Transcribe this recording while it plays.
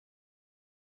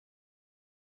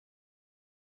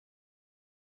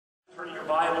Turn your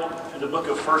Bible to the book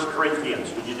of 1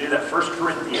 Corinthians. Would you do that? 1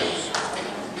 Corinthians.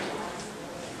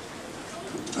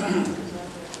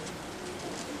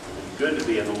 It's good to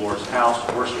be in the Lord's house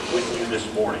and worship with you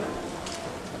this morning.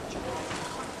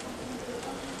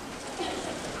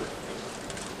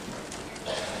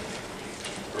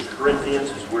 1 Corinthians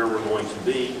is where we're going to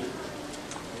be.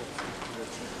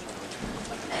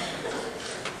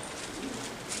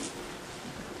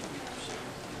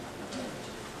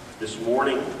 This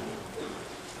morning,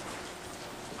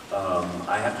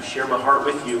 I have to share my heart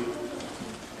with you.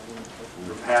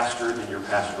 You're pastored and you're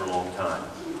pastor a long time.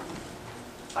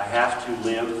 I have to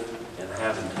live and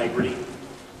have integrity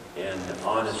and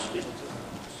honesty.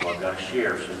 So I've got to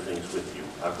share some things with you.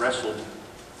 I've wrestled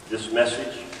this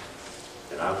message,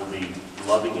 and I will be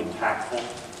loving and tactful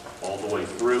all the way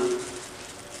through.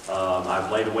 I've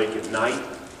laid awake at night,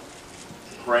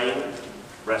 praying,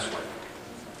 wrestling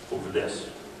over this,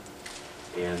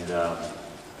 and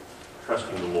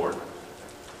trusting the Lord.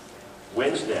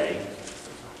 Wednesday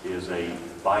is a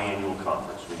biannual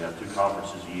conference. We have 2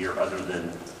 conferences a year other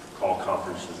than call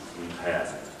conferences we've had.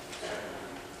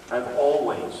 I've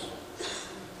always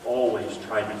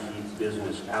tried to keep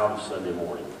business out of Sunday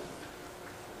morning.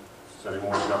 Sunday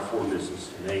morning's not for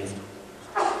business today.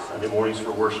 Sunday morning's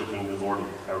for worshiping the Lord,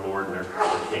 our Lord and our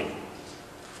King.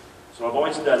 So I've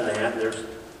always done that. There's a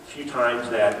few times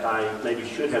that I maybe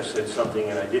should have said something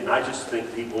and I didn't. I just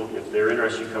think people, if they're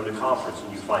interested, you come to conference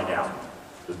and you find out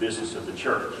the business of the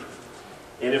church.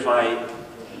 And if I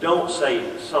don't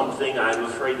say something, I'm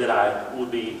afraid that I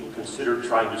would be considered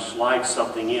trying to slide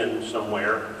something in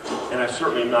somewhere. And I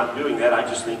certainly am not doing that. I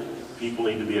just think people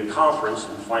need to be at conference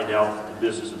and find out the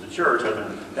business of the church. Other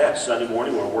than that, Sunday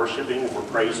morning we're worshiping, we're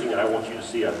praising, and I want you to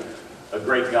see a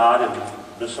great God,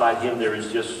 and beside Him there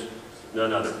is just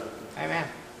none other. Amen.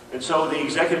 And so the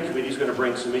executive committee is going to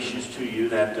bring some issues to you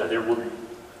that they're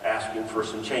asking for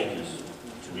some changes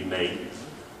to be made.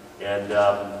 And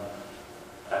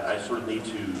I sort of need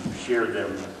to share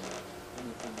them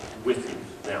with you.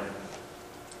 Now,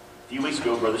 a few weeks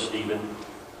ago, Brother Stephen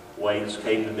Waits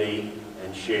came to me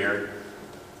and shared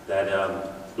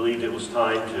that believed it was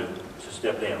time to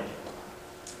step down.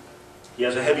 He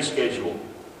has a heavy schedule.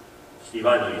 Steve,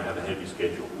 I know you have a heavy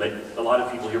schedule. A lot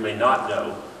of people here may not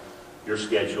know your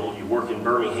schedule. You work in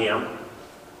Birmingham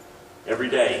every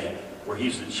day, where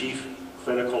he's the chief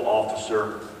clinical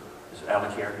officer. Is it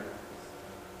Alicare?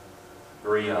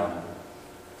 Very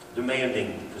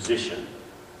demanding position.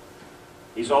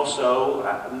 He's also,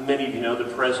 many of you know,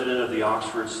 the president of the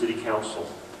Oxford City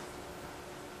Council.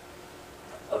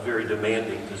 A very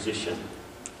demanding position.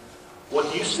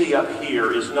 What you see up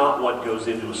here is not what goes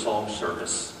into a song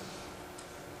service.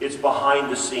 It's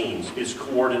behind the scenes, it's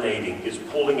coordinating, it's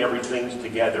pulling everything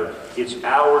together. It's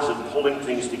hours of pulling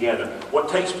things together. What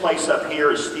takes place up here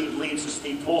is Steve leads,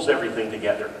 Steve pulls everything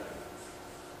together.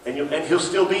 And he'll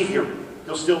still be here.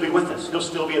 He'll still be with us. He'll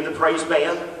still be in the praise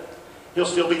band. He'll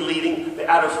still be leading.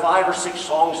 Out of 5 or 6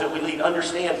 songs that we lead,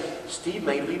 understand, Steve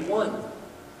may lead one.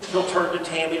 He'll turn to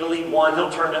Tammy to lead one.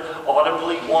 He'll turn to Autumn to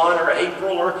lead one, or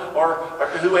April, or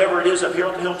whoever it is up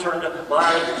here. He'll turn to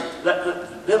Myra,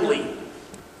 let them lead.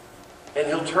 And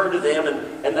he'll turn to them,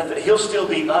 and he'll still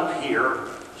be up here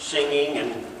singing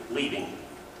and leading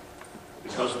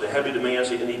because of the heavy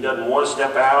demands. And he doesn't want to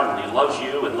step out, and he loves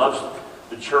you and loves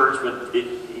the church, but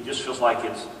he just feels like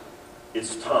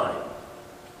it's time.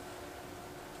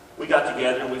 We got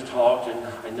together and we've talked, and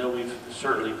I know we've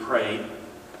certainly prayed,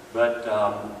 but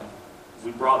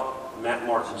we brought Matt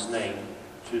Martin's name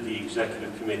to the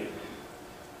executive committee.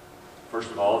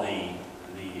 First of all,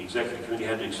 the executive committee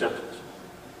had to accept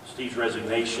Steve's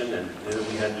resignation, and then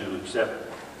we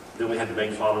had to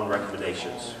make following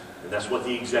recommendations. And that's what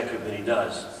the executive committee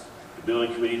does. The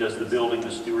building committee does the building,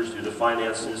 the stewards do the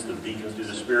finances, the deacons do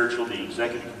the spiritual, the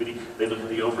executive committee, they look at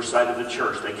the oversight of the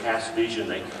church, they cast vision,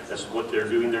 that's what they're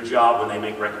doing their job when they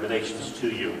make recommendations to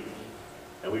you.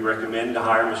 And we recommend to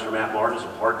hire Mr. Matt Martin as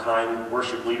a part-time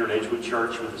worship leader at Edgewood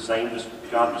Church with the same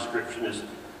job description as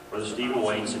Brother Stephen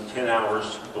Waits at 10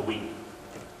 hours a week.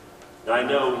 Now I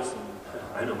know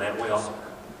Matt well.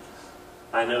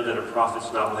 I know that a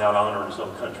prophet's not without honor in his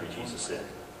own country, Jesus said.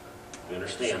 We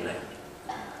understand that.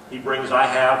 I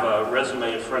have a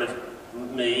resume in front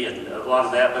of me and a lot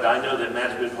of that, but I know that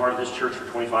Matt's been part of this church for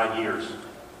 25 years.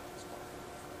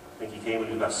 I think he came when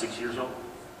he was about 6 years old.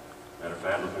 Matter of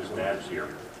fact, look, his dad's here.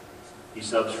 He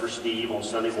subs for Steve on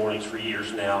Sunday mornings for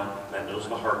years now. Matt knows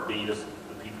the heartbeat of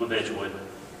the people of Edgewood.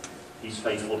 He's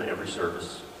faithful to every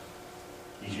service.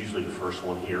 He's usually the first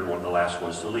one here, one of the last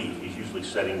ones to leave. He's usually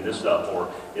setting this up,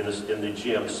 or in the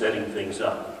gym setting things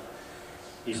up.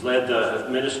 He's led the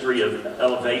ministry of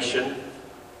elevation,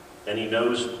 and he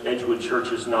knows Edgewood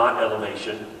Church is not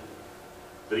elevation,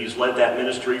 but he's led that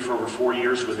ministry for over 4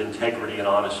 years with integrity and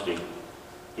honesty.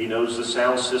 He knows the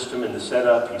sound system and the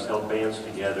setup. He's held bands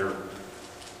together.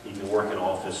 He can work in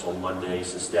office on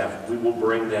Mondays and staff. We will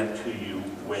bring that to you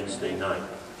Wednesday night.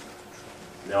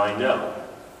 Now I know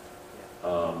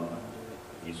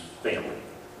he's family.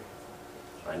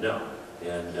 I know,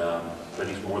 but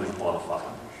he's more than qualified.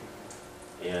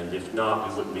 And if not,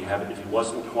 we wouldn't be having. If he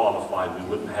wasn't qualified, we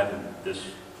wouldn't have this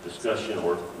discussion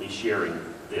or me sharing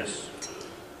this.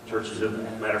 Churches, as a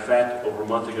matter of fact, over a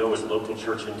month ago, a local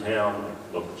church in town,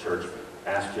 local church,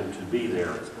 asked him to be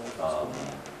there,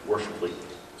 worship leader.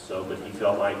 So, but he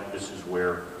felt like this is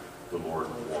where the Lord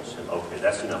wants him. Okay,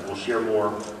 that's enough. We'll share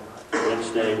more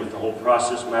Wednesday with the whole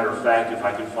process. Matter of fact, if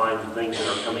I can find the things that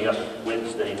are coming up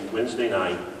Wednesday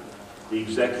night, the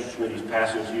executive committee is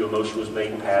passing to you. A motion was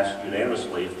made and passed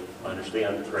unanimously, if I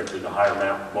understand correctly, to hire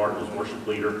Matt Martin as worship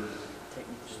leader.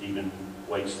 Stephen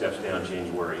Wade steps down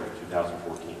January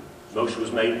 2014. Motion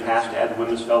was made and passed to add the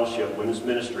Women's Fellowship, Women's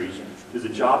Ministries to the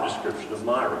job description of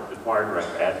Myra, the choir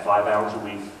director. Add 5 hours a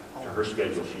week to her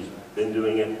schedule. She's been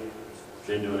doing it,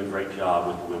 been doing a great job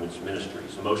with the Women's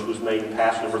Ministries. A motion was made and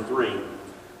passed, number 3,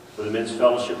 for the Men's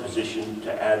Fellowship position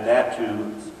to add that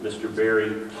to Mr.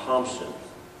 Barry Thompson,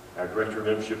 our Director of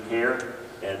Membership Care,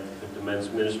 and put the Men's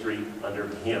Ministry under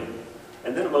him.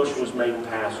 And then a motion was made and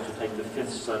passed to take the 5th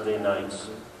Sunday nights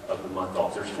of the month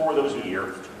off. There's 4 of those a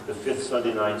year. The 5th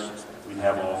Sunday nights we'd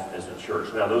have off as a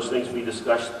church. Now those things we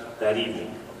discussed that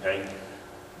evening, okay?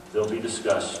 They'll be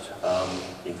discussed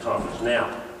in conference.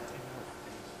 Now,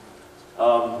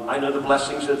 I know the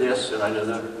blessings of this, and I know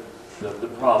the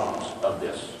problems of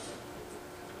this.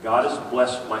 God has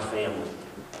blessed my family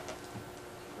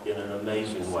in an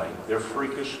amazing way. They're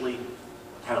freakishly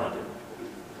talented.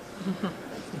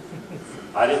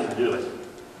 I didn't do it.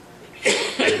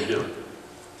 I didn't do it.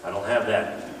 I don't have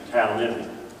that talent in me.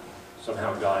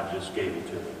 Somehow God just gave it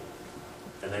to me.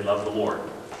 And they love the Lord.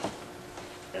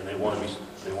 And they want to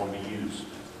be used.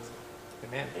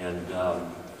 Amen. And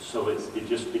so it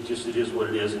is what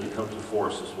it is, and it comes to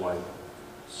force this way.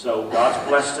 So God's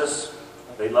blessed us.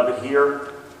 They love it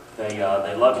here. They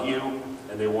love you,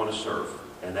 and they want to serve.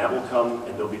 And that will come,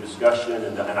 and there'll be discussion,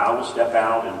 and I will step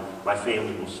out, and my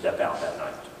family will step out that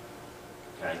night.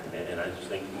 Okay? And I just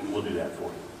think we'll do that for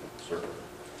you, certainly.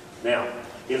 Now,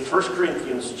 in 1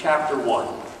 Corinthians chapter 1,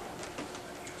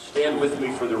 stand with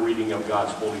me for the reading of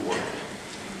God's holy word.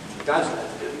 Guys,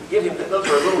 those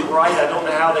are a little bright. I don't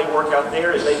know how they work out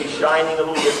there. It may be shining a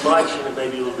little bit much, and it may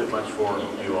be a little bit much for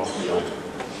you all.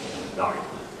 No, a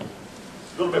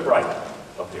little bit bright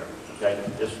up here. Okay?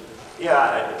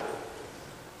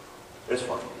 It's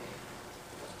fine.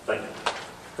 Thank you.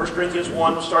 1 Corinthians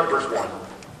 1, we'll start at verse 1.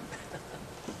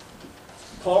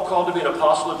 Paul, called to be an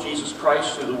apostle of Jesus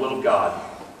Christ through the will of God,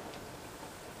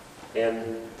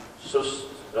 and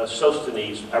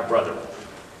Sosthenes, our brother,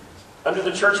 under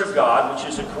the church of God, which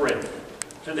is in Corinth,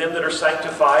 to them that are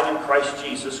sanctified in Christ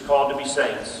Jesus, called to be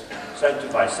saints,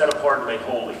 sanctified, set apart, and made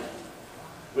holy,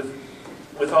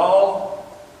 with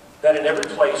all that in every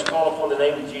place call upon the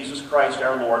name of Jesus Christ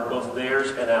our Lord, both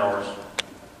theirs and ours.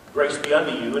 Grace be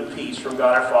unto you and peace from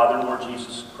God our Father and Lord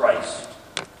Jesus Christ.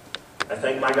 I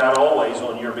thank my God always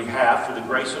on your behalf for the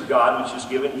grace of God which is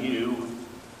given you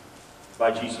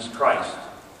by Jesus Christ,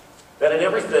 that in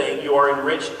everything you are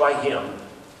enriched by him,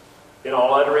 in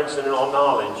all utterance and in all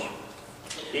knowledge,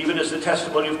 even as the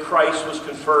testimony of Christ was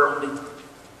confirmed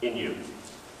in you,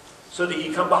 so that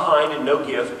ye come behind in no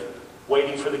gift,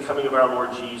 waiting for the coming of our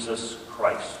Lord Jesus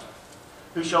Christ,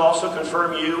 who shall also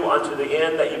confirm you unto the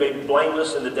end, that ye may be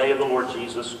blameless in the day of the Lord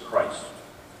Jesus Christ.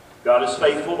 God is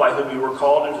faithful, by whom you were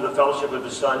called into the fellowship of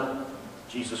his Son,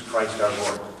 Jesus Christ our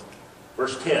Lord.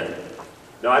 Verse 10.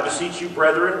 Now I beseech you,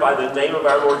 brethren, by the name of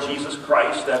our Lord Jesus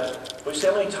Christ, that, we see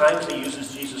how many times he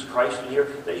uses Jesus Christ in here,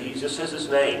 that he just says his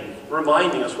name,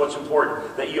 reminding us what's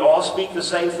important, that you all speak the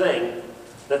same thing,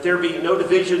 that there be no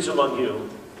divisions among you,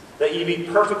 that ye be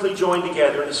perfectly joined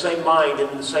together in the same mind and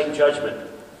in the same judgment.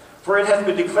 For it hath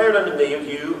been declared unto me of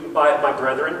you, by my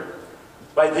brethren,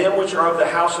 by them which are of the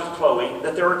house of Chloe,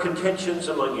 that there are contentions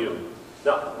among you.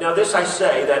 Now this I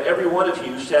say, that every one of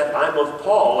you saith, I'm of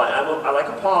Paul, I like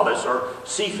Apollos, or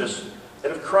Cephas,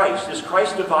 and of Christ. Is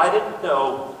Christ divided?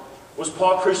 No. Was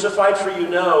Paul crucified for you?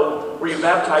 No. Were you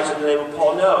baptized in the name of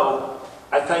Paul? No.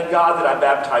 I thank God that I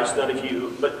baptized none of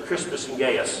you, but Crispus and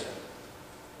Gaius,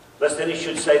 lest any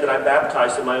should say that I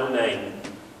baptized in my own name.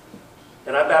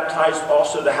 And I baptized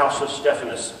also the house of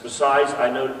Stephanas. Besides, I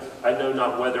know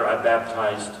not whether I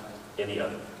baptized any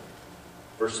other.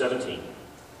 Verse 17.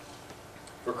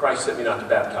 For Christ sent me not to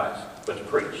baptize, but to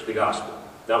preach the gospel,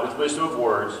 not with wisdom of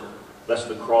words, lest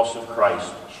the cross of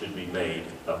Christ should be made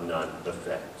of none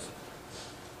effect.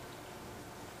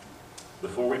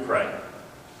 Before we pray,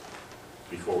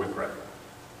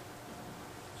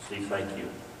 Steve, thank you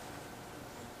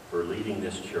for leading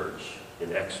this church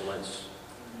in excellence.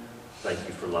 Thank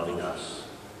you for loving us.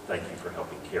 Thank you for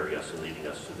helping carry us and leading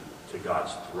us to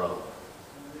God's throne.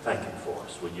 Thank you for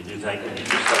us. Would you do thank you? Would you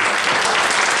just thank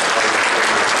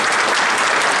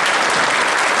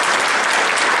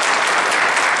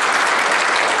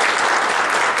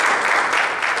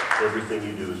you? Everything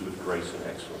you do is with grace and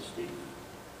excellence, Steve.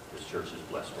 This church is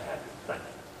blessed to have you. Thank you.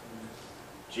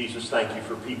 Jesus, thank you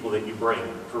for people that you bring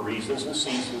for reasons and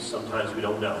seasons sometimes we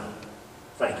don't know.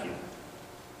 Thank you.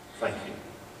 Thank you.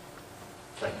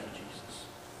 Thank you, Jesus.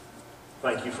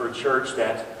 Thank you for a church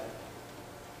that,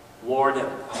 Lord,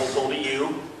 holds on to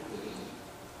you,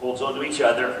 holds on to each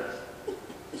other.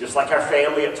 Just like our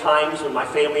family at times, when my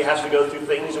family has to go through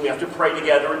things and we have to pray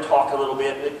together and talk a little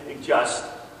bit and adjust.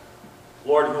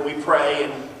 Lord, when we pray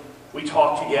and we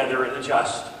talk together and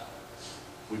adjust,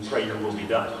 we pray your will be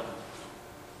done.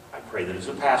 I pray that as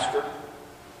a pastor,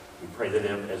 we pray that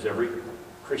as every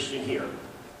Christian here,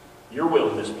 your will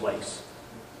in this place.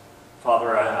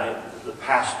 Father, the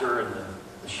pastor and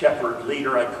the shepherd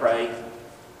leader, I pray,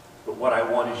 but what I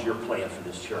want is your plan for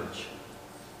this church.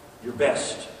 Your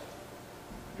best.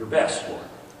 Your best, Lord.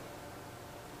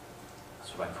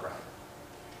 That's what I pray.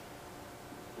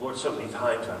 Lord, so many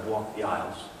times I've walked the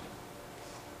aisles,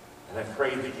 and I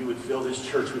pray that you would fill this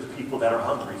church with people that are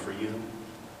hungry for you,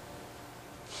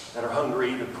 that are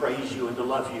hungry to praise you and to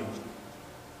love you.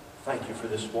 Thank you for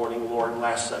this morning, Lord,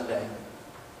 last Sunday,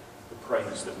 the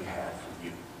praise that we had for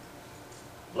you.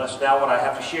 Bless now what I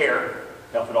have to share.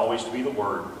 Help it always to be the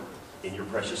word. In your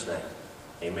precious name.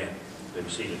 Amen. Be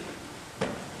seated.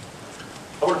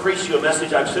 I want to preach to you a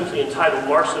message I've simply entitled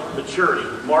Marks of Maturity.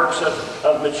 Marks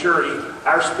of Maturity.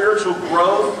 Our spiritual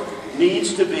growth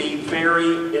needs to be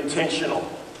very intentional.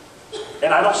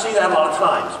 And I don't see that a lot of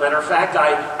times. Matter of fact,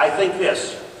 I think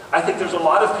this. I think there's a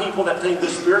lot of people that think the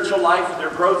spiritual life,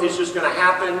 their growth is just going to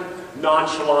happen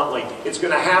nonchalantly. It's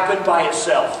going to happen by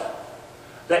itself.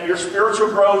 That your spiritual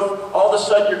growth, all of a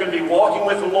sudden you're going to be walking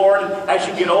with the Lord, and as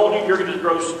you get older, you're going to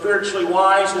grow spiritually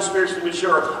wise and spiritually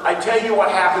mature. I tell you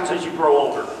what happens as you grow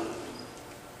older.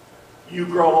 You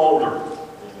grow older.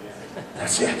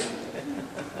 That's it.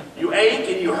 You ache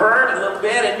and you hurt a little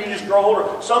bit and you just grow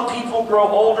older. Some people grow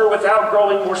older without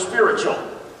growing more spiritual.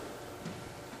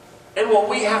 And what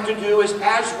we have to do is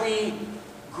as we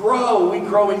grow in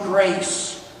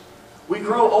grace. We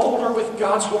grow older with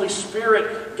God's Holy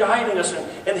Spirit guiding us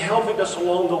and helping us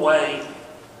along the way.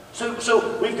 So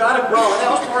we've got to grow. And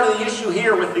that was part of the issue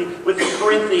here with the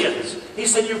Corinthians. He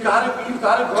said, you've got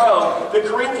to grow. The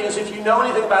Corinthians, if you know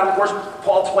anything about them, of course,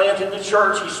 Paul planted the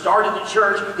church. He started the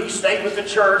church. He stayed with the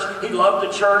church. He loved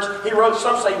the church. He wrote,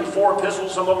 some say 4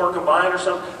 epistles. Some of them are combined or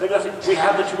something. We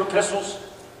have the 2 epistles.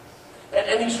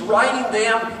 And he's writing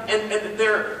them. And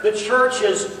the church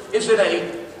is in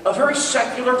a very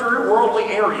secular, very worldly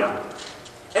area.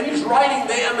 And he's writing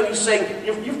them and he's saying,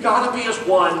 you've got to be as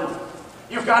one.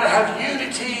 You've got to have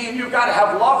unity, and you've got to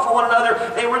have love for one another.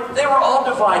 They were all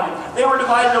divided. They were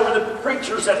divided over the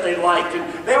preachers that they liked,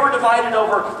 and they were divided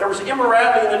over, there was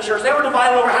immorality in the church. They were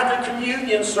divided over how the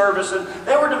communion service, and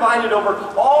they were divided over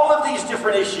all of these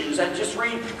different issues. And just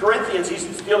read Corinthians,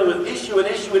 he's dealing with issue and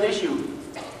issue and issue.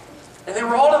 And they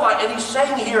were all divided. And he's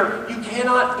saying here, you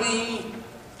cannot be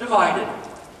divided.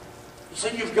 He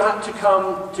said you've got to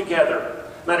come together.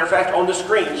 Matter of fact, on the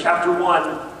screen, chapter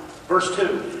 1, verse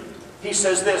 2. He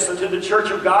says this, unto the church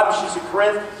of God which is at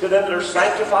Corinth, to them that are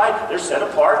sanctified, they're set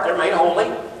apart, they're made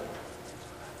holy,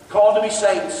 called to be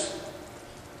saints,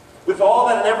 with all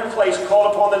that in every place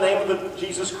called upon the name of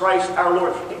Jesus Christ our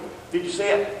Lord. Did you see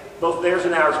it? Both theirs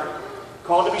and ours.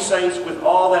 Called to be saints, with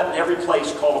all that in every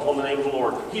place called upon the name of the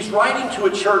Lord. He's writing to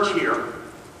a church here.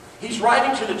 He's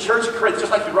writing to the church of Corinth,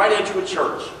 just like you write into a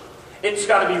church. It's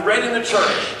got to be read in the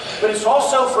church. But it's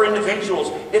also for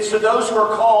individuals. It's to those who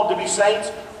are called to be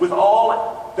saints, with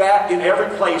all that in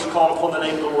every place called upon the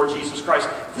name of the Lord Jesus Christ.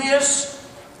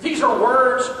 These are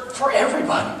words for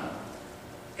everybody.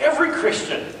 Every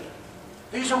Christian.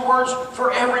 These are words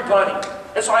for everybody.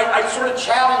 And so I sort of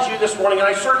challenge you this morning, and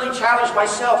I certainly challenge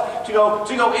myself to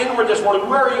go inward this morning.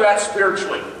 Where are you at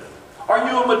spiritually? Are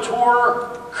you a mature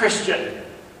Christian?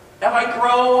 Have I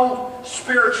grown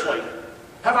spiritually?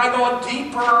 Have I gone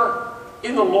deeper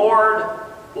in the Lord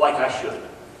like I should?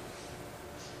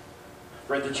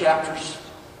 Read the chapters.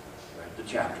 Read the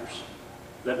chapters.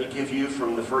 Let me give you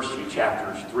from the first few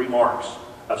chapters 3 marks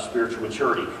of spiritual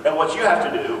maturity. And what you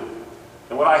have to do,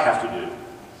 and what I have to do,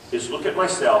 is look at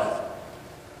myself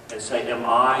and say, am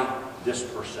I this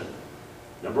person?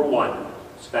 Number one,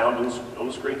 it's found on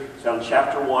the screen. It's found in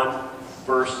chapter 1,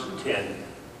 verse 10.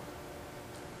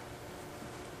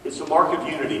 It's a mark of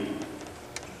unity.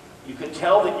 You can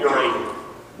tell that you're a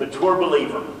mature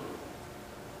believer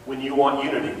when you want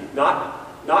unity.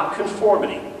 Not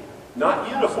conformity, not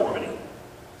uniformity,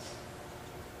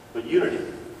 but unity.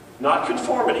 Not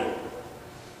conformity.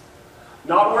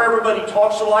 Not where everybody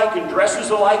talks alike and dresses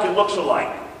alike and looks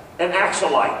alike and acts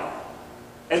alike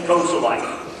and goes alike.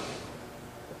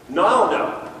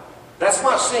 No. That's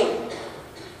not seen.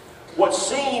 What's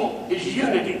seen is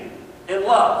unity and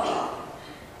love.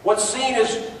 What's seen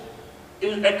is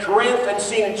at Corinth and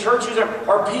seen in churches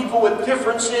are people with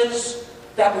differences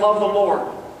that love the Lord.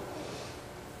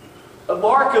 A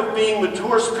mark of being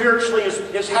mature spiritually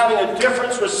is having a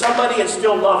difference with somebody and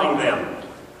still loving them.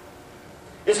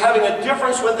 Is having a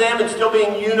difference with them and still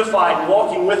being unified and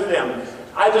walking with them.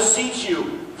 I beseech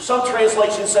you. Some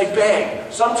translations say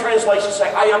beg. Some translations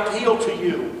say I appeal to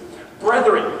you.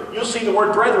 Brethren. You'll see the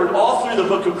word brethren all through the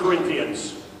book of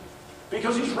Corinthians.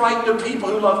 Because he's writing to people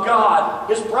who love God,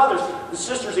 his brothers and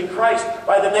sisters in Christ,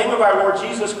 by the name of our Lord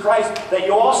Jesus Christ, that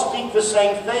you all speak the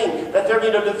same thing, that there be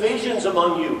no divisions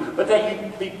among you, but that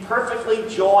you be perfectly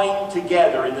joined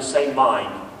together in the same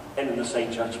mind and in the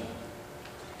same judgment.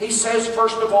 He says,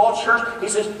 first of all, church, he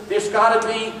says, there's got to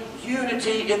be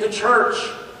unity in the church.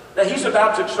 Now he's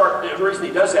about to start, the reason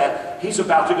he does that, he's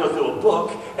about to go through a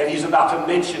book and he's about to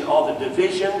mention all the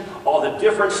division, all the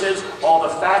differences, all the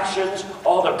factions,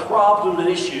 all the problems and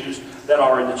issues that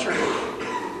are in the church.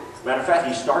 Matter of fact,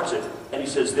 he starts it and he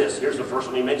says this. Here's the first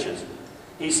one he mentions.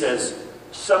 He says,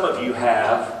 some of you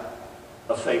have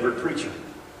a favorite preacher.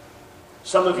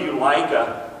 Some of you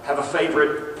have a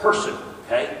favorite person,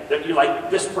 okay? That you like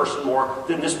this person more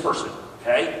than this person,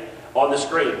 okay? On the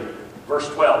screen, verse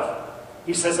 12.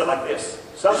 He says it like this.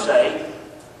 Some say,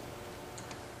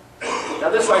 now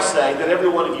this I say, that every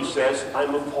one of you says,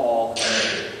 I'm of Paul.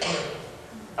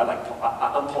 I like Paul.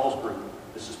 I'm Paul's group.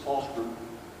 This is Paul's group.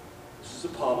 This is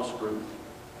Apollos' group.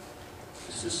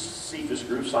 This is Cephas'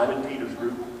 group, Simon Peter's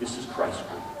group. This is Christ's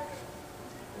group.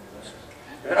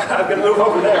 I'm going to move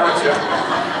over there, aren't you?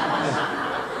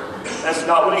 That's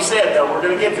not what he said, though. We're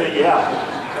going to get to it,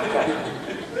 yeah.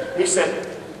 Okay. He said,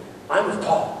 I'm of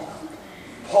Paul.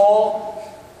 Paul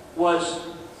was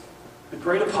the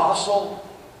great apostle,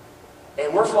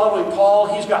 and we're following Paul.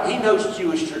 He knows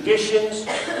Jewish traditions.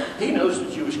 He knows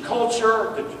the Jewish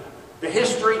culture, the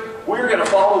history. We're going to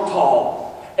follow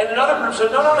Paul. And another group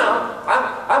said, no.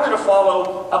 I'm going to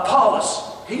follow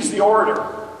Apollos. He's the orator.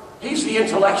 He's the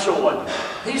intellectual one.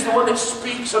 He's the one that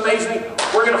speaks amazingly.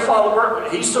 We're going to follow.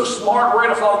 He's so smart. We're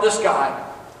going to follow this guy.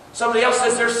 Somebody else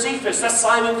says there's Cephas. That's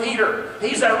Simon Peter.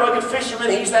 He's that rugged fisherman.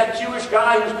 He's that Jewish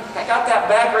guy who's got that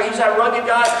background. He's that rugged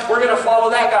guy. We're going to follow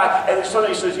that guy. And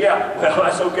somebody says, yeah, well,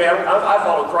 that's okay. I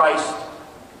follow Christ.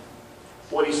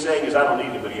 What he's saying is I don't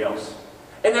need anybody else.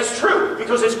 And that's true,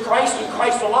 because it's Christ and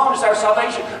Christ alone is our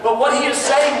salvation. But what he is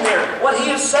saying there, what he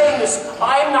is saying is,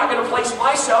 I am not going to place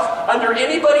myself under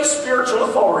anybody's spiritual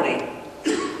authority.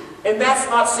 And that's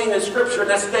not seen in Scripture, and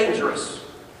that's dangerous.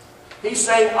 He's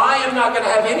saying, I am not going to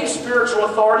have any spiritual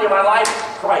authority in my life,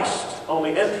 Christ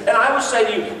only. And I would say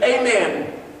to you,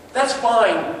 amen, that's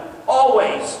fine.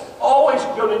 Always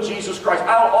go to Jesus Christ.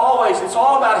 It's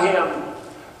all about him.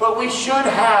 But we should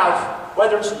have,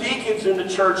 whether it's deacons in the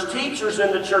church, teachers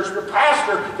in the church, the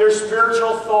pastor, there's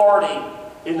spiritual authority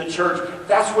in the church.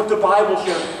 That's what the Bible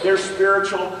shows. There's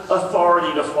spiritual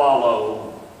authority to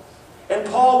follow. And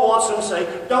Paul wants them to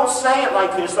say, don't say it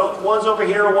like this. One's over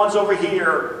here, one's over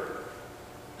here.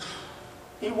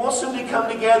 He wants them to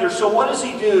come together. So what does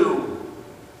he do?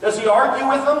 Does he argue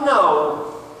with them?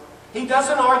 No. He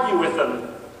doesn't argue with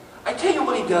them. I tell you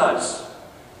what he does.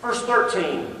 Verse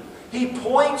 13. He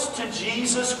points to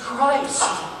Jesus Christ.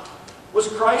 Was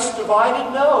Christ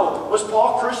divided? No. Was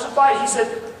Paul crucified? He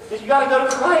said, you got to go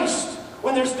to Christ.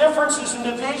 When there's differences and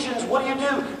divisions, what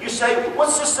do? You say,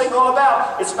 what's this thing all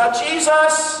about? It's about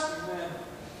Jesus.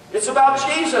 It's about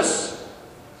Jesus.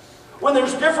 When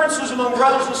there's differences among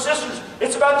brothers and sisters,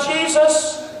 it's about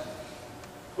Jesus.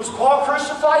 Was Paul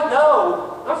crucified?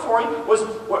 No. Not for him.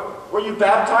 Were you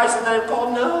baptized in that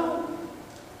Paul? No.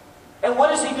 And what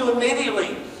does he do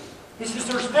immediately? He says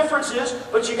there's differences,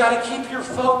 but you got to keep your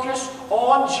focus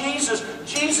on Jesus.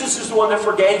 Jesus is the one that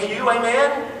forgave you,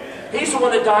 amen? He's the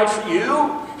one that died for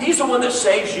you. He's the one that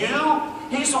saves you.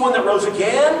 He's the one that rose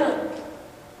again.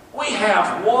 We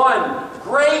have one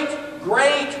great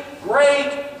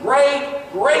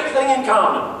thing in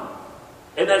common.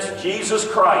 And that's Jesus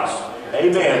Christ.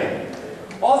 Amen.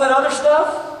 All that other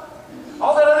stuff,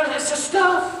 it's just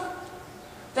stuff.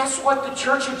 That's what the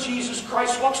Church of Jesus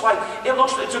Christ looks like.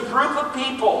 It's a group of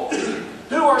people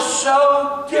who are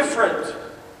so different.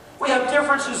 We have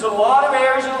differences in a lot of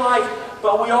areas in life,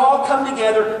 but we all come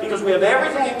together because we have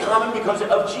everything in common because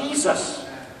of Jesus.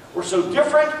 We're so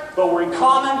different, but we're in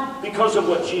common because of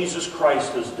what Jesus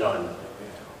Christ has done.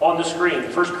 On the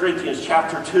screen, 1 Corinthians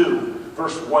chapter 2,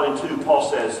 verse 1 and 2,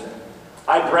 Paul says,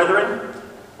 I, brethren,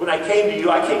 when I came to you,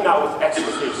 I came not with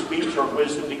excellency of speech or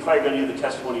wisdom, declaring unto you the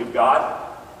testimony of God.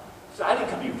 So I didn't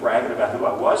come to you bragging about who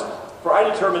I was, for I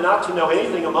determined not to know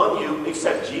anything among you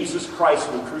except Jesus Christ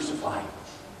and Him crucified.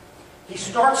 He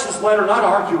starts his letter not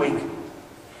arguing.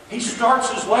 He starts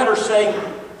his letter saying,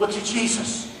 look to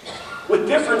Jesus. With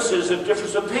differences and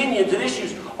different opinions and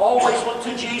issues, always look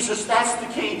to Jesus. That's the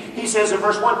key. He says in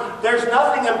verse 1, there's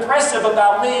nothing impressive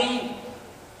about me.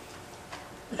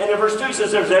 And in verse 2 he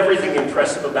says there's everything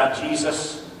impressive about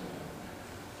Jesus.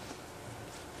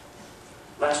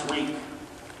 Last week,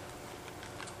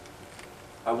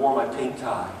 I wore my pink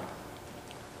tie.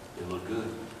 It looked good.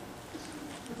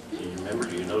 Do you remember?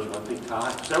 Do you notice my pink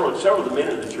tie? Several of the men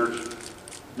in the church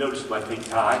noticed my pink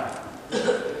tie.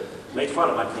 Made fun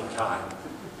of my pink tie.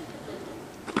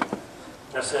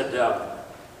 I said,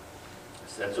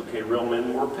 it's okay, real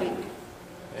men wore pink.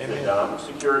 Amen. I'm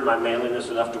secure in my manliness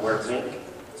enough to wear pink.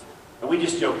 And we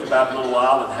just joked about it a little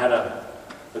while and had a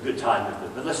good time with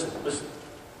it. But listen.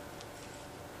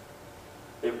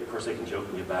 Of course, they can joke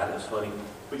with me about it. It's funny.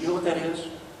 But you know what that is?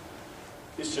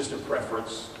 It's just a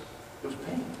preference. It was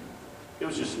pink. It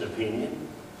was just an opinion.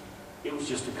 It was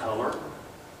just a color.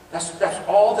 That's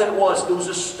all that it was. It was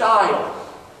a style.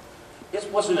 It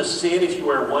wasn't a sin if you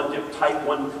wear one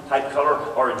type color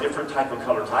or a different type of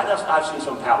color tie. I've seen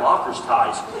some Pat Locker's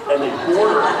ties, and they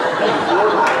border on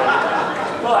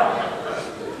it. But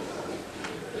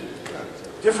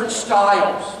different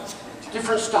styles.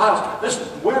 Different styles. Listen,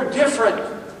 we're different.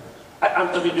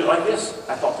 Let me do it like this.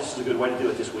 I thought this is a good way to do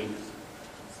it this week.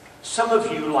 Some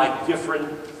of you like different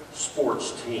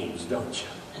sports teams, don't you?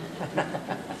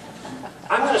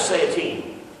 I'm going to say a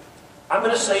team. I'm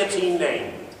going to say a team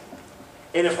name.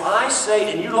 And if I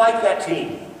say, and you like that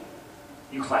team,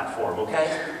 you clap for them,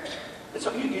 okay? It's,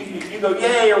 you go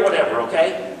yay or whatever,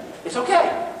 okay? It's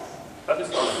okay. But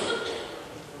it's not.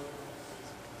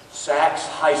 Sachs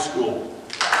High School.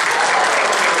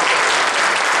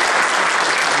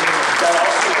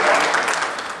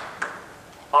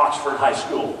 Oxford High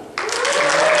School.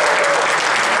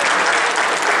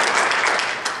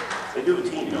 They do a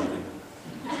team, don't they?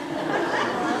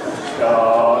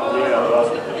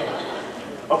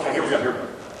 Okay, here we go.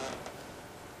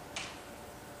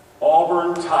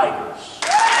 Auburn Tigers.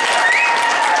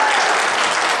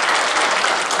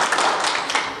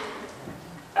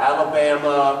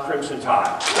 Alabama Crimson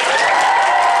Tide.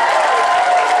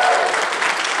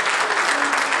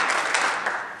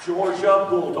 Georgia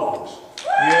Bulldogs.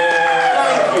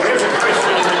 Yeah. Thank you. There's a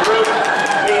Christian in the group.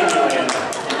 Me and you, Andy.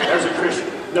 There's a Christian.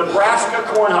 Nebraska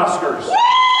Cornhuskers.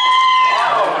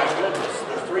 Oh my goodness.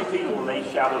 There's 3 people and they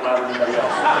shouted louder than anybody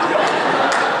else.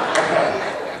 Okay.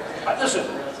 Listen.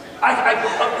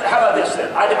 How about this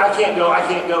then? I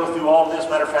can't go through all this.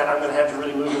 Matter of fact, I'm going to have to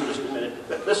really move in just a minute.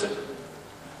 But listen.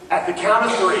 At the count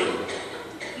of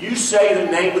 3, you say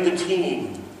the name of the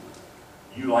team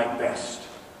you like best.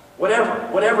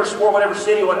 Whatever sport, whatever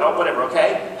city, whatever,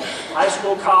 okay? High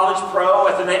school, college, pro,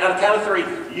 at the count of 3,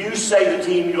 you say the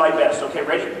team you like best. Okay,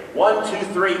 ready? 1, 2,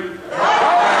 3.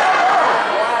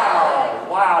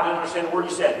 Wow, I didn't understand the word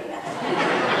you said.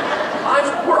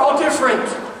 We're all different.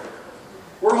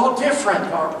 We're all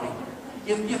different, aren't we?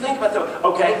 You think about that.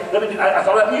 Okay, I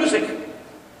thought about music.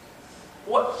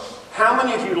 How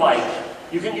many of you like,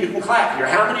 you can clap here,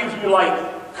 how many of you like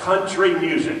country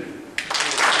music?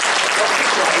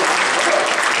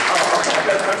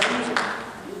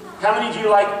 How many of you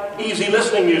like easy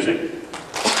listening music?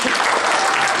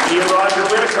 Me and Roger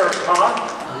Whittaker, huh?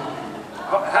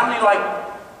 How many like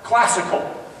classical?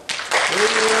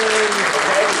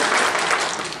 Okay.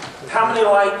 How many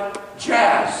like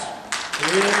jazz?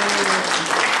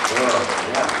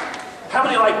 Yeah. How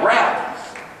many like rap?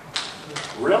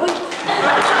 Really?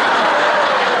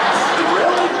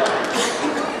 Really?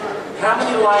 How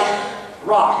many like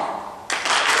rock?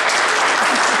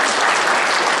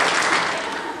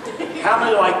 How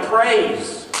many like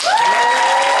praise? How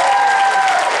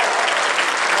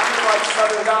many like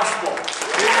Southern gospel?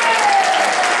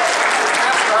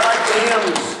 I like the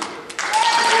hymns.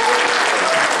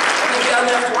 Maybe I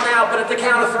left one out, but at the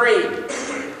count of 3.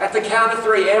 At the count of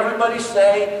 3, everybody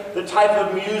say the type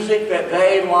of music that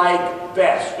they like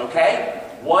best, okay?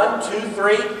 1, 2,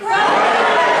 3.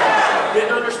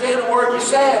 Didn't understand a word you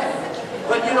said.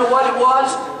 But you know what it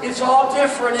was? It's all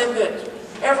different, isn't it?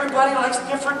 Everybody likes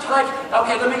different types.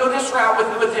 Okay, let me go this route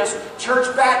with this.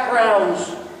 Church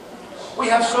backgrounds. We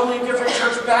have so many different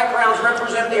church backgrounds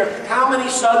represented here. How many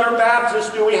Southern Baptists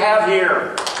do we have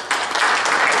here?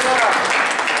 Yeah.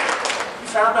 You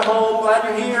found a home. Glad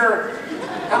you're here.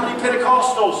 How many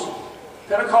Pentecostals?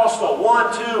 Pentecostal.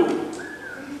 1, 2,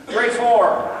 3,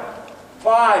 4,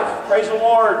 5. Praise the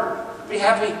Lord. Be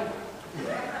happy.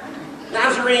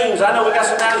 Nazarenes. I know we got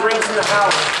some Nazarenes in the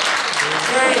house.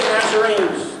 Yay,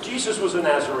 Nazarenes. Jesus was a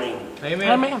Nazarene.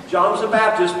 Amen. Amen. John was a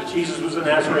Baptist, but Jesus was a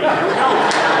Nazarene. Here we go.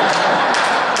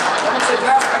 Someone say,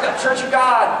 Pastor, I got Church of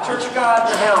God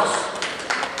in the house.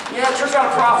 Yeah, church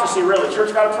got a prophecy, really.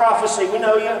 Church got a prophecy. We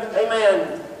know you.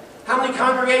 Amen. How many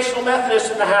Congregational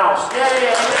Methodists in the house? Yay,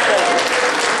 amen.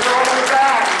 They're all in the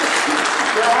back.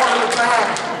 They're all in the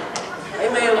back.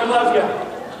 Amen, we love you.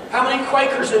 How many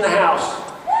Quakers in the house?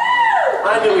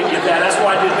 I knew we'd get that. That's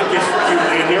why I did the gift for you,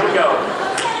 Leah. Here we go.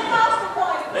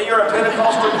 Now you're a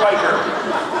Pentecostal Quaker.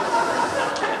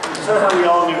 Somehow we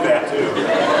all knew that too.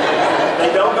 They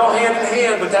don't go hand in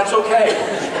hand, but that's okay.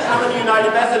 How many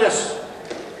United Methodists?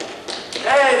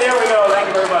 Hey, there we go. Thank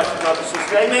you very much, brothers and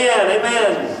sisters. Amen,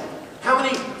 amen. How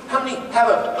many have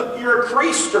you're a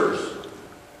Creasters?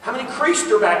 How many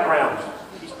Creaster backgrounds?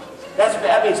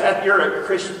 That means that you're a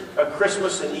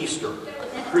Christmas and Easter.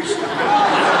 Creaster.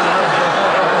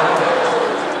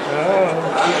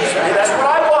 Hey, that's what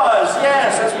I was.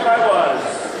 Yes, that's what I was.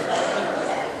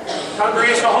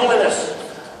 Congregational Holiness.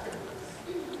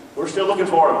 We're still looking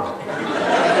for them.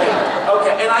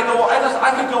 Okay, and I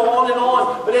could go on and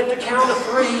on, but at the count of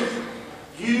 3,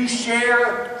 you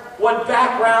share what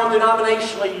background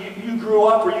denominationally you grew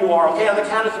up or you are. Okay, on the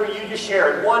count of 3, you just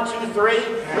share it. 1, 2, 3.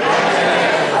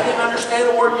 I didn't understand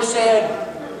a word you said.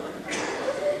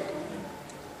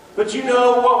 But you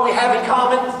know what we have in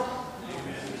common?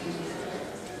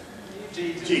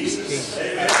 Jesus.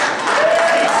 Amen.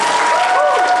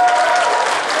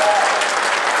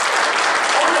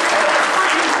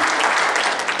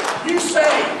 You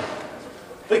say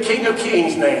the King of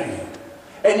Kings' name,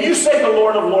 and you say the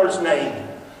Lord of Lords' name,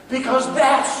 because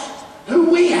that's who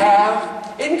we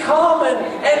have in common,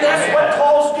 and that's what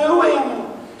Paul's doing.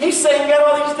 He's saying you got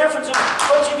all these differences,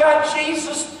 but you got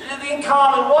Jesus in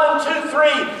common. 1, 2, 3.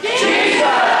 Jesus.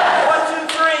 1, 2,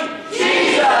 3.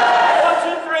 Jesus. 1,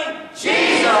 2, 3.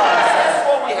 Jesus. That's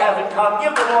what we have in common.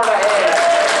 Give the Lord a hand.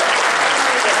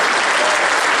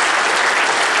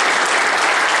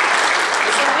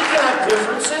 So we can have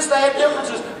differences. They have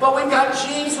differences, but we've got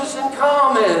Jesus in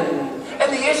common.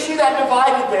 And the issue that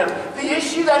divided them,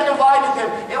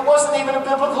 it wasn't even a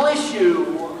biblical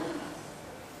issue.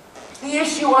 The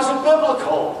issue wasn't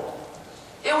biblical.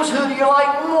 It was, who do you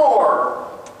like more?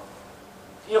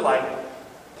 Do you like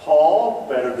Paul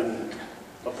better than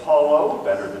Apollo,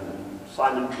 better than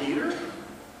Simon Peter?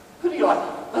 Who do you like?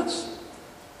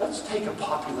 Let's take a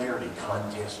popularity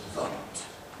contest vote.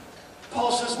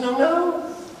 Paul says,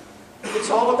 no. It's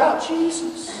all about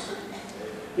Jesus.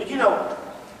 Did you know,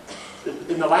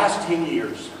 in the last 10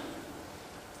 years,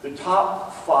 the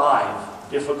top 5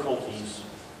 difficulties,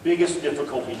 biggest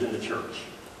difficulties in the church,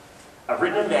 I've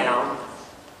written them down,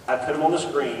 I put them on the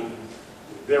screen,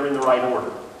 they're in the right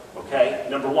order, okay?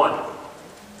 Number 1,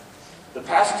 the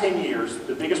past 10 years,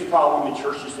 the biggest problem in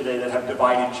churches today that have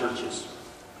divided churches,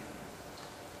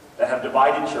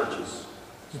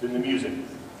 has been the music,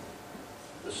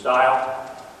 the style,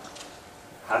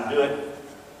 how to do it,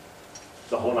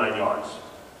 the whole 9 yards.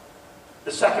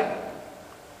 The second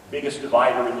biggest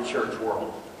divider in the church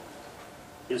world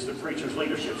is the preacher's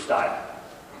leadership style.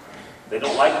 They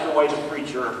don't like the way the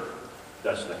preacher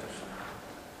does things.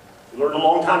 We learned a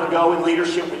long time ago in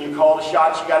leadership, when you call the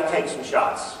shots, you got to take some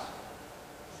shots.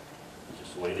 It's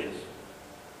just the way it is.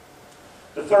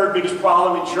 The third biggest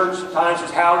problem in church sometimes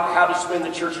is how to spend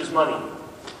the church's money.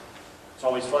 It's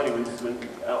always funny when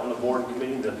out on the board and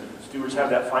committee, the stewards have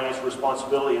that financial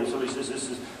responsibility, and somebody says, this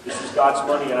is God's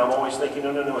money, and I'm always thinking,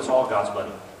 no, it's all God's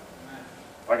money.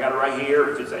 If I got it right here,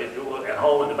 if it's at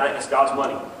home in the bank, it's God's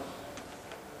money.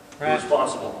 You're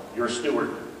responsible. You're a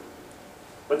steward.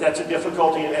 But that's a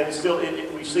difficulty, and still,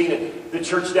 we've seen it. The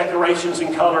church decorations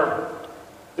in color,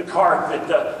 the carpet,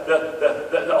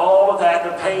 all of that,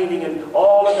 the painting, and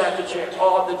all of that,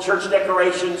 all of the church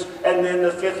decorations. And then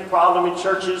the 5th problem in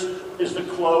churches is the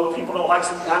clothes. People don't like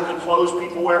sometimes the clothes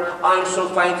people wear. I'm so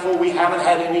thankful we haven't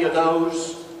had any of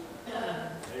those.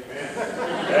 Amen.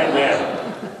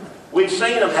 Amen. We've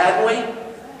seen them, hadn't we?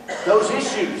 Those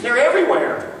issues, they're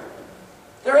everywhere.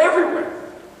 They're everywhere.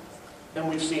 And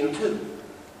we've seen them too.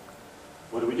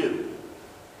 What do?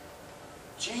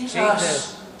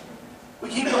 Jesus. We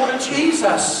keep going to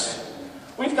Jesus.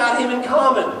 We've got Him in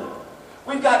common.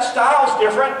 We've got styles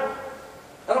different.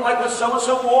 I don't like what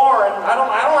so-and-so wore, and I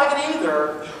don't like it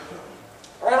either.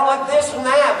 Or I don't like this and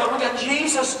that, but we got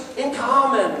Jesus in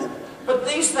common. But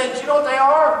these things, you know what they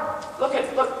are? Look.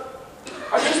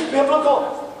 Are these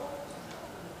biblical?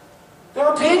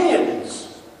 They're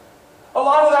opinions. A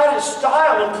lot of that is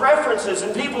style and preferences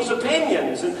and people's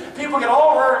opinions. And people get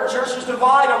all hurt and churches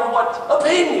divide over what?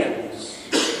 Opinions.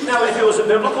 Now, if it was a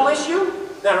biblical issue,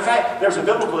 now in fact, there's a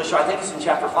biblical issue, I think it's in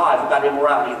chapter 5, about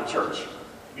immorality in the church.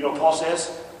 You know what Paul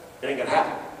says? It ain't going to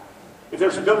happen. If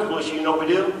there's a biblical issue, you know what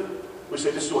we do? We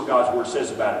say, this is what God's Word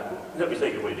says about it. Let me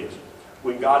think of what it is.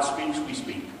 When God speaks, we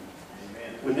speak.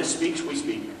 Amen. When this speaks, we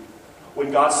speak.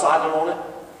 When God's silent on it,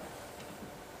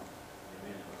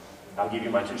 I'll give you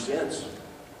my 2 cents.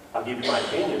 I'll give you my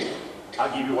opinion.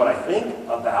 I'll give you what I think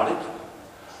about it.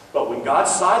 But when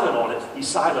God's silent on it, He's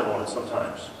silent on it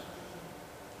sometimes.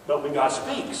 But when God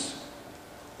speaks,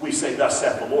 we say, thus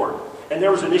saith the Lord. And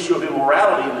there was an issue of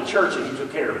immorality in the church, and He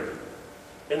took care of it.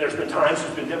 And there's been times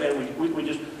it's been different,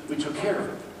 and we took care of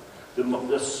it.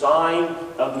 The sign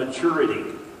of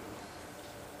maturity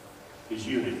is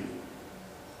unity.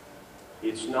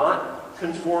 It's not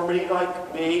conformity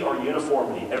like me or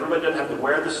uniformity. Everybody doesn't have to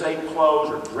wear the same clothes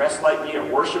or dress like me or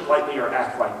worship like me or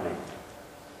act like me.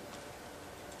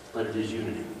 But it is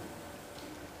unity.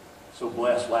 So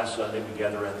blessed, last Sunday we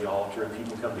gathered at the altar, and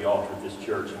people come to the altar at this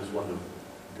church, and it's one of the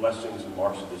blessings and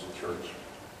marks of this church.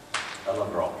 I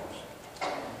love our altars.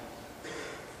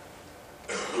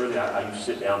 Really, I used to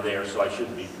sit down there, so I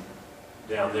shouldn't be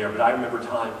down there, but I remember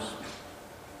times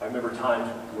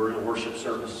we're in a worship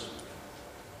service,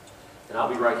 and I'll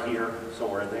be right here,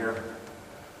 somewhere in there,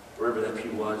 wherever that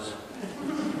pew was,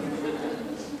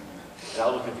 and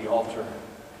I'll look at the altar,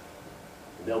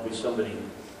 and there'll be somebody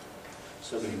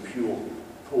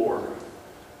poor,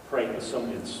 praying with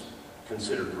somebody that's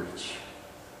considered rich.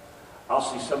 I'll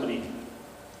see somebody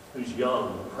who's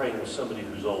young praying with somebody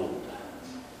who's old.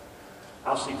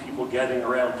 I'll see people gathering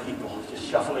around people, just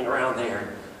shuffling around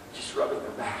there, just rubbing their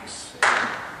backs. I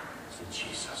said,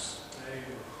 Jesus,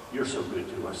 you're so good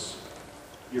to us.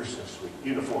 You're so sweet.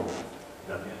 Uniformity.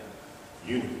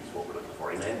 Unity is what we're looking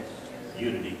for. Amen?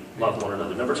 Unity. Love one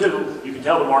another. Number 2, you can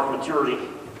tell the mark of maturity.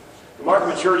 The mark of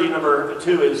maturity, number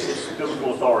 2, is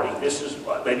biblical authority. This is,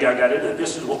 maybe I got it,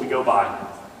 this is what we go by.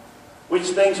 Which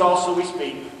things also we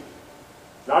speak,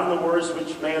 not in the words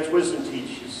which man's wisdom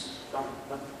teaches, not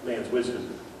man's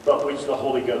wisdom, but which the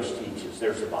Holy Ghost teaches.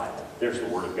 There's the Bible. There's the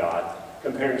Word of God.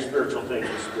 Comparing spiritual things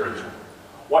with spiritual.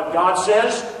 What God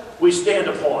says, we stand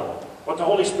upon. What the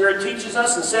Holy Spirit teaches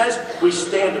us and says, we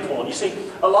stand upon. You see,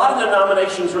 a lot of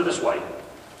denominations are this way.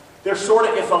 They're sort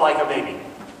of if a like a maybe.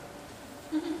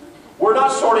 We're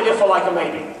not sort of if a like a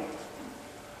maybe.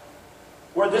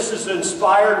 Where this is the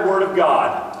inspired Word of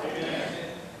God. Amen.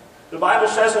 The Bible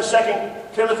says in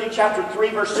 2 Timothy chapter 3,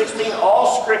 verse 16,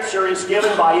 all Scripture is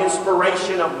given by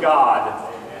inspiration of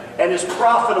God and is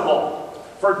profitable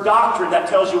for doctrine, that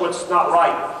tells you what's not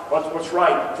right, what's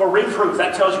right. For reproof,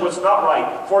 that tells you what's not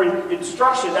right. For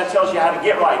instruction, that tells you how to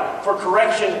get right. For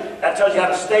correction, that tells you how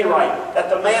to stay right.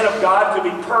 That the man of God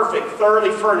could be perfect,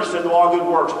 thoroughly furnished unto all good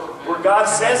works. Where God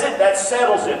says it, that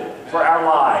settles it for our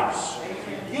lives.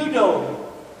 You don't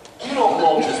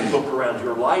mold this book around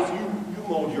your life. You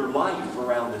mold your life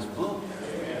around this book.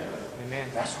 Amen.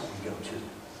 That's what we go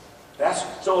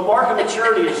to. So a mark of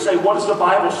maturity is to say, what does the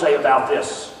Bible say about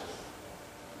this?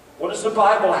 What does the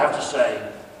Bible have to say?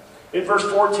 In verse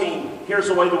 14, here's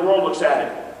the way the world looks at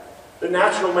it. The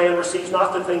natural man receives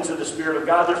not the things of the Spirit of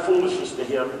God. They're foolishness to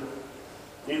him.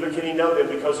 Neither can he know them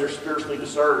because they're spiritually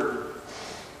discerned.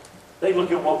 They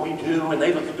look at what we do and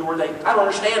they look at the Word. I don't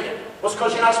understand it. Well, it's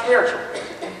because you're not spiritual.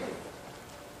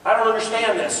 I don't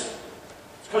understand this.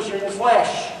 It's because you're in the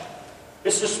flesh.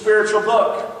 It's a spiritual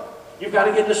book. You've got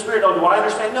to get in the Spirit. Oh, do I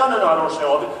understand? No, I don't understand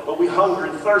all of it. But we hunger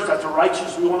and thirst after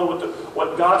righteousness. We want to know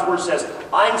what God's Word says.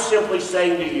 I'm simply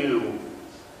saying to you,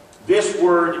 this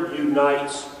Word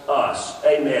unites us.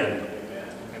 Amen.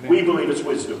 Amen. We believe it's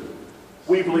wisdom.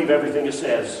 We believe everything it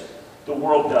says. The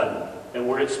world doesn't. And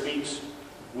where it speaks,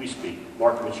 we speak.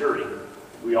 Mark of maturity.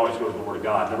 We always go to the Word of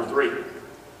God. Number 3,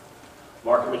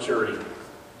 mark of maturity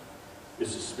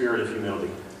is the spirit of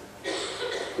humility.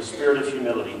 The spirit of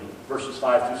humility. Verses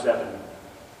 5 through 7.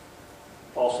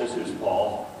 Paul says, who's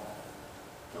Paul?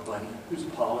 Nobody. Who's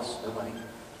Apollos? Nobody.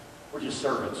 We're just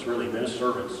servants, really.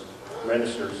 Ministers,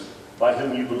 by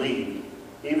whom you believe,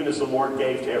 even as the Lord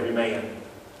gave to every man.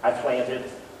 I planted,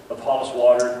 Apollos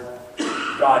watered,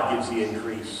 God gives the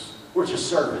increase. We're just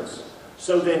servants.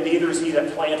 So then neither is he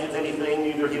that planteth anything,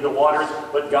 neither he that watereth,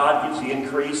 but God gives the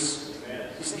increase. Amen.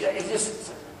 You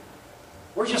see,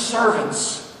 we're just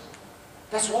servants.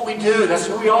 That's what we do. That's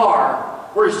who we are.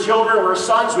 We're his children. We're his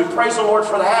sons. We praise the Lord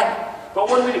for that. But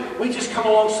when we just come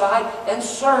alongside and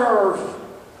serve.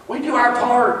 We do our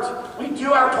part. We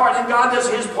do our part, and God does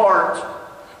his part.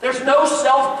 There's no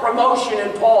self-promotion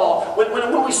in Paul.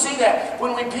 When we see that,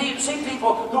 when we see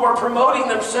people who are promoting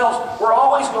themselves, we're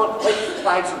always going, wait, the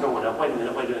flags are going up. Wait a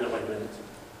minute, wait a minute, wait a minute.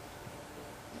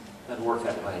 It doesn't work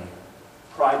that way.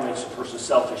 Pride makes a person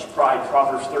selfish. Pride,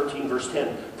 Proverbs 13, verse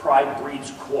 10, pride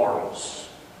breeds quarrels.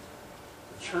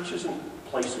 The church isn't a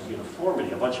place of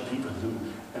uniformity, a bunch of people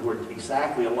who are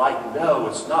exactly alike. No,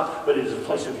 it's not, but it is a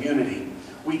place of unity.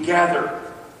 We gather.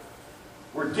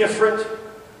 We're different.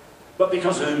 But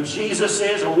because of who Jesus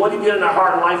is and what he did in our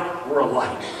heart and life, we're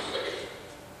alike.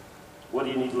 What do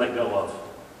you need to let go of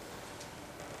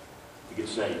to get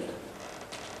saved?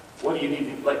 What do you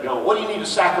need to let go? What do you need to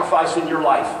sacrifice in your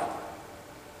life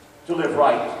to live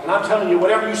right? And I'm telling you,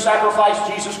 whatever you sacrifice,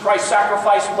 Jesus Christ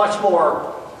sacrificed much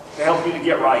more to help you to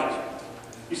get right.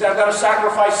 You say, I've got to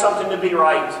sacrifice something to be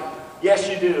right. Yes,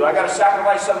 you do. I've got to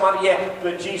sacrifice something. Yeah,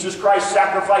 but Jesus Christ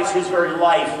sacrificed his very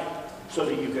life so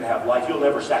that you could have life. You'll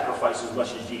never sacrifice as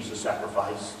much as Jesus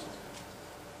sacrificed.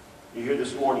 You hear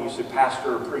this morning, you say,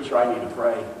 Pastor or preacher, I need to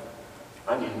pray.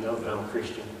 I need to know that I'm a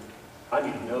Christian. I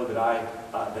need to know that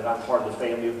I'm part of the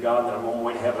family of God, that I'm on my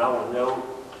way to heaven. I want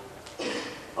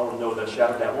to know that.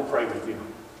 Shout that. We'll pray with you.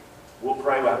 We'll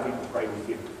pray while people pray with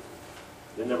you.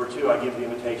 Then number two, I give the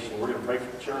invitation. We're going to pray for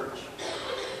the church.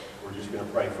 We're just going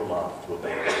to pray for love to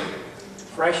abandon.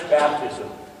 Fresh baptism.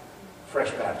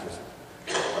 Fresh baptism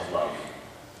of love,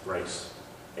 grace,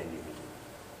 and unity.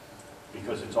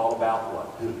 Because it's all about what?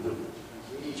 Who?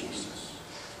 Jesus.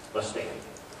 Let's stand.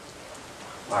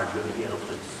 Marge, go to the piano,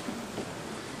 please.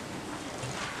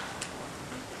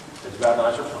 As God and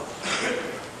eyes are closed.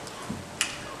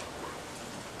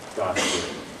 God is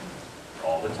good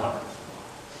all the time.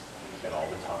 And all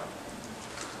the time.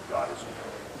 God is good.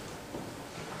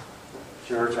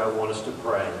 Church, I want us to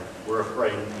pray. We're a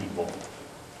praying people.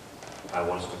 I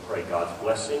want us to pray God's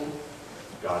blessing,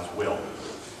 God's will,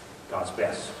 God's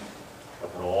best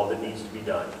upon all that needs to be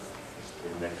done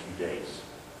in the next few days,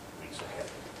 weeks ahead.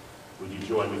 Would you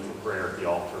join me for prayer at the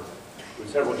altar?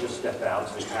 Would everyone just step out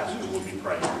and say, Pastor, we'll be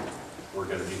praying. We're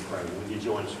going to be praying. Would you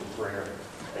join us for prayer?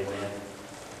 Amen.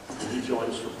 Would you join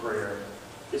us for prayer?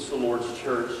 It's the Lord's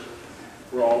church.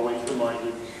 We're always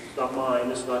reminded, it's not mine,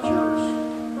 it's not yours.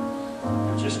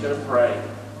 We're just going to pray.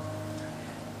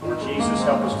 Lord Jesus,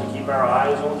 help us to keep our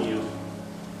eyes on you.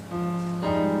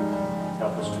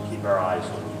 Help us to keep our eyes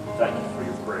on you. Thank you for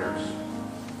your prayers.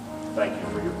 Thank you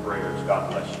for your prayers. God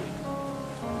bless you.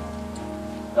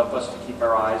 Help us to keep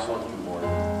our eyes on you, Lord.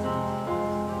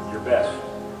 Your best,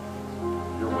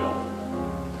 your will,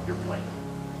 your plan.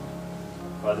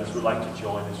 If others would like to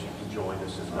join us, you can join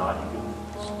us. If not,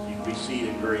 you can be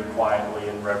seated very quietly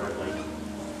and reverently.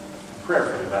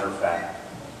 Prayerfully, matter of fact.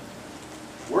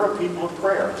 We're a people of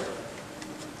prayer.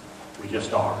 We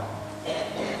just are.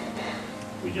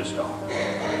 We just are.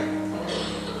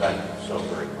 Thank you so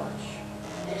very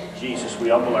much. Jesus, we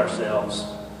humble ourselves.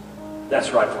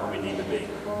 That's right where we need to be.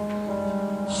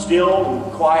 Still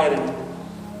and quiet and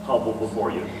humble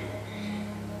before you.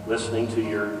 Listening to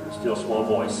your still small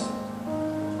voice.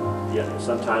 Yet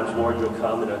sometimes, Lord, you'll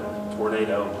come in a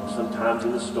tornado. Sometimes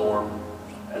in a storm,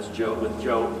 as with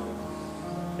Job.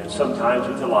 And sometimes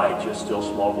with Elijah, still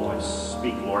small voice.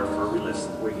 Speak, Lord, for we listen.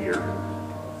 We're here.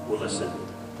 We'll listen.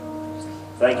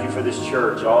 Thank you for this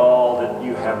church, all that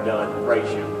you have done. Praise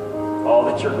you. All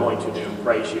that you're going to do.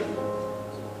 Praise you.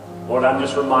 Lord, I'm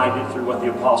just reminded through what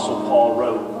the Apostle Paul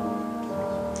wrote,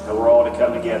 that we're all to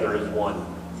come together as one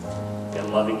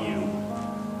in loving you.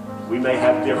 We may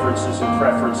have differences and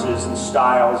preferences and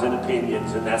styles and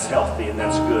opinions, and that's healthy and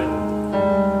that's good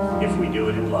if we do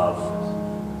it in love.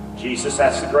 Jesus,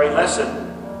 that's the great lesson.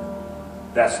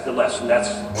 That's the lesson.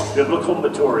 That's biblical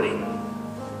maturity.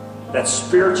 That's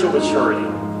spiritual maturity.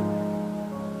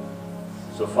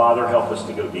 So, Father, help us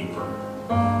to go deeper.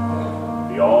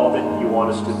 Be all that you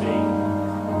want us to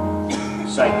be.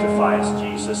 Sanctify us,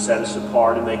 Jesus. Set us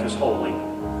apart and make us holy.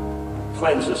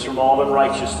 Cleanse us from all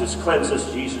unrighteousness. Cleanse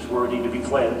us, Jesus, where we need to be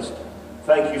cleansed.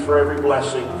 Thank you for every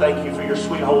blessing. Thank you for your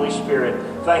sweet Holy Spirit.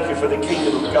 Thank you for the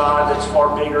kingdom of God that's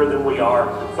far bigger than we are.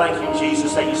 Thank you,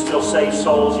 Jesus, that you still save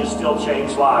souls, you still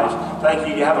change lives. Thank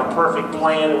you, you have a perfect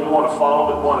plan, and we want to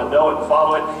follow it, want to know it and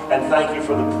follow it. And thank you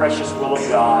for the precious will of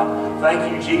God.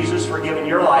 Thank you, Jesus, for giving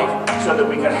your life so that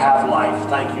we could have life.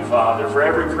 Thank you, Father, for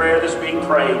every prayer that's being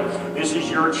prayed. This is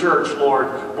your church,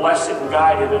 Lord. Bless it and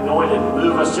guide it, anoint it, and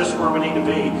move us just where we need to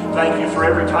be. Thank you for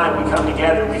every time we come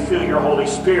together, we feel your Holy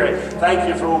Spirit. Thank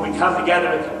you for when we come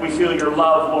together, we feel your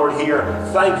love, Lord, here.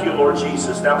 Thank you, Lord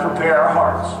Jesus. Now prepare our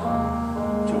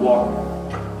hearts to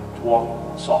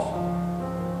walk softly.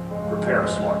 Prepare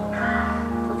us, Lord.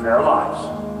 Prepare our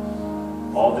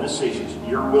lives. All the decisions.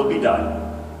 Your will be done.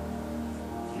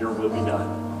 Your will be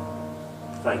done.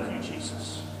 Thank you,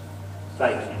 Jesus.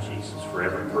 Thank you, Jesus, for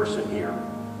every person here.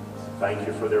 Thank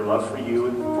you for their love for you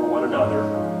and for one another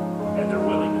and their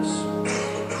willingness.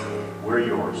 We're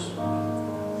yours.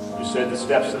 You said the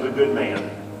steps of a good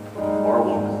man or a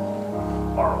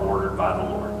woman are ordered by the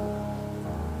Lord.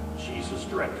 Jesus,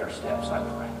 direct our steps, I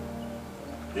pray.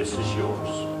 This is yours.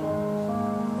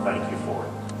 Thank you for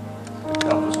it.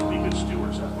 Help us to be good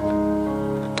stewards of it.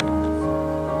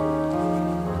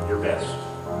 Your best,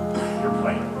 your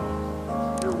plan,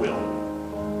 your will.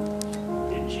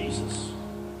 In Jesus'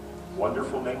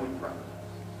 wonderful name we pray.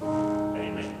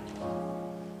 Amen.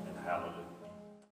 And hallelujah.